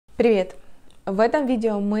Привет! В этом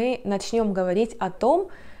видео мы начнем говорить о том,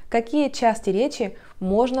 какие части речи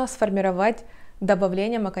можно сформировать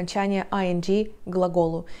добавлением окончания ing к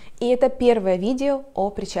глаголу. И это первое видео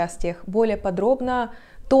о причастиях. Более подробно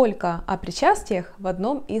только о причастиях в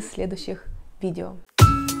одном из следующих видео.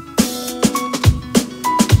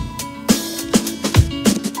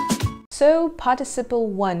 So,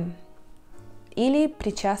 participle one или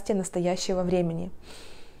причастие настоящего времени.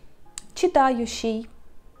 Читающий,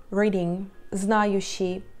 reading,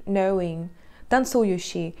 знающий, knowing,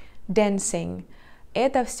 танцующий, dancing.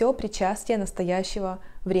 Это все причастие настоящего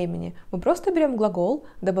времени. Мы просто берем глагол,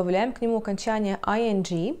 добавляем к нему окончание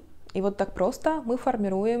ing, и вот так просто мы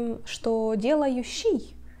формируем, что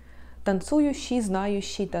делающий, танцующий,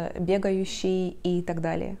 знающий, бегающий и так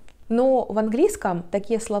далее. Но в английском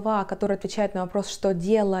такие слова, которые отвечают на вопрос, что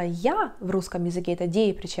делая, в русском языке это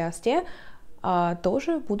деепричастие,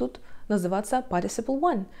 тоже будут называться participle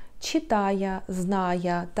one. Читая,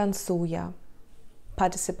 зная, танцуя.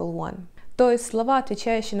 Participle one. То есть слова,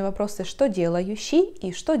 отвечающие на вопросы «что делающий»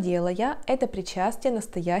 и «что делая» — это причастие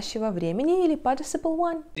настоящего времени или participle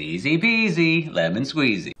one. Easy peasy, lemon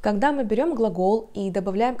squeezy. Когда мы берем глагол и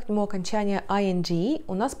добавляем к нему окончание ing,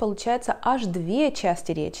 у нас получается аж две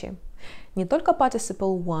части речи. Не только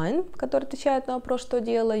participle one, который отвечает на вопрос «что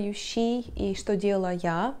делающий» и «что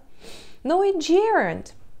делая», но и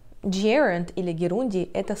gerund. Gerund или герундий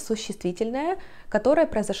 — это существительное, которое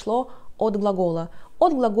произошло от глагола,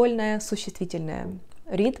 отглагольное существительное.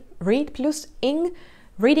 Read плюс ing,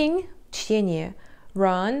 reading — чтение.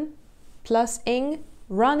 Run плюс ing,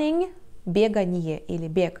 running — бегание или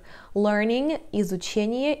бег. Learning —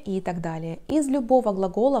 изучение и так далее. Из любого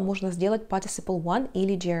глагола можно сделать participle one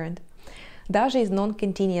или gerund. Даже из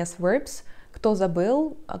non-continuous verbs. Кто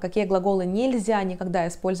забыл, какие глаголы нельзя никогда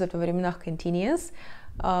использовать во временах continuous,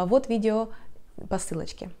 вот видео по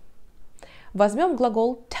ссылочке. Возьмем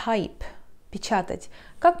глагол type, печатать.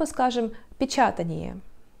 Как мы скажем печатание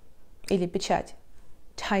или печать?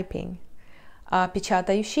 Typing. А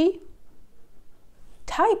печатающий?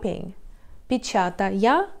 Typing.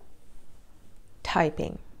 Печатая?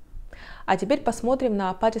 Typing. А теперь посмотрим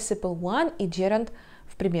на participle one и gerund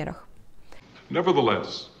в примерах.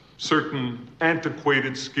 Nevertheless, certain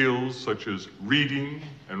antiquated skills such as reading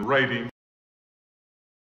and writing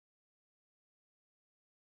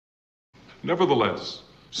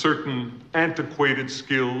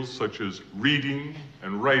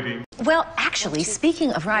Well, actually,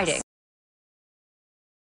 speaking of writing.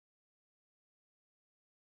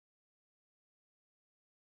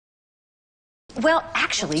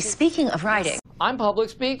 I'm public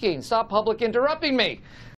speaking. Stop public interrupting me.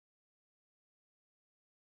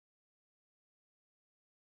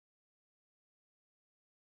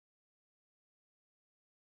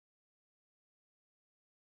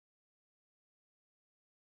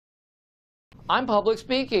 I'm public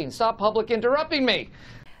speaking. Stop public interrupting me.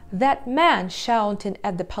 That man shouting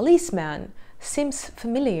at the policeman seems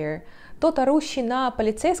familiar. Тот, орущий на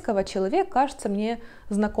полицейского человек, кажется мне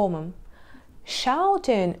знакомым.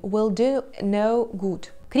 Shouting will do no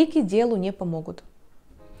good. Крики делу не помогут.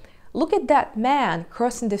 Look at that man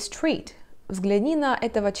crossing the street. Взгляни на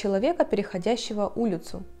этого человека, переходящего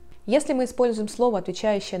улицу. Если мы используем слово,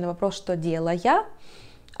 отвечающее на вопрос «что делая»,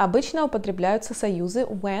 обычно употребляются союзы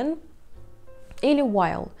when или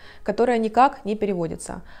while, которые никак не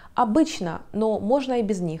переводятся. Обычно, но можно и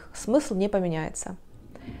без них, смысл не поменяется.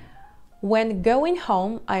 When going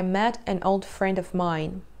home, I met an old friend of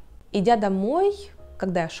mine. Идя домой,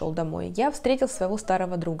 когда я шел домой, я встретил своего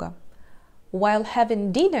старого друга. While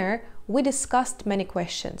having dinner, we discussed many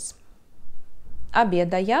questions.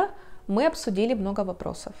 Обедая, мы обсудили много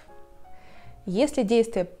вопросов. Если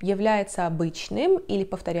действие является обычным или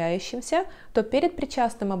повторяющимся, то перед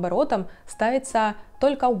причастным оборотом ставится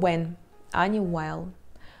только when, а не while.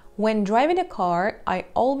 When driving a car, I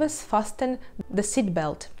always fasten the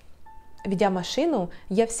seatbelt. Ведя машину,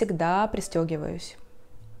 я всегда пристегиваюсь.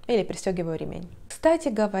 Или пристегиваю ремень. Кстати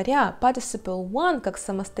говоря, participle one как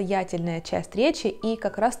самостоятельная часть речи и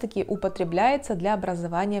как раз таки употребляется для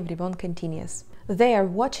образования времен continuous. They are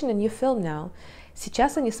watching a new film now.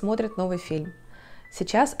 Сейчас они смотрят новый фильм.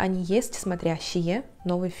 Сейчас они есть смотрящие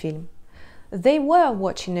новый фильм. They were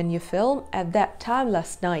watching a new film at that time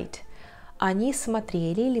last night. Они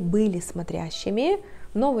смотрели или были смотрящими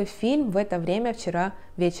новый фильм в это время вчера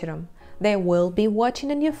вечером. They will be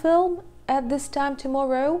watching a new film at this time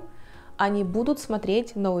tomorrow. Они будут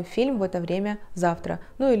смотреть новый фильм в это время завтра.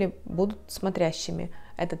 Ну или будут смотрящими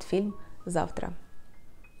этот фильм завтра.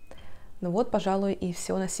 Ну вот, пожалуй, и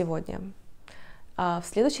все на сегодня. А в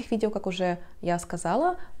следующих видео, как уже я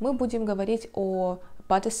сказала, мы будем говорить о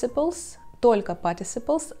participles, только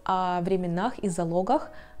participles, о временах и залогах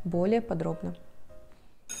более подробно.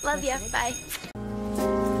 Love ya. Bye.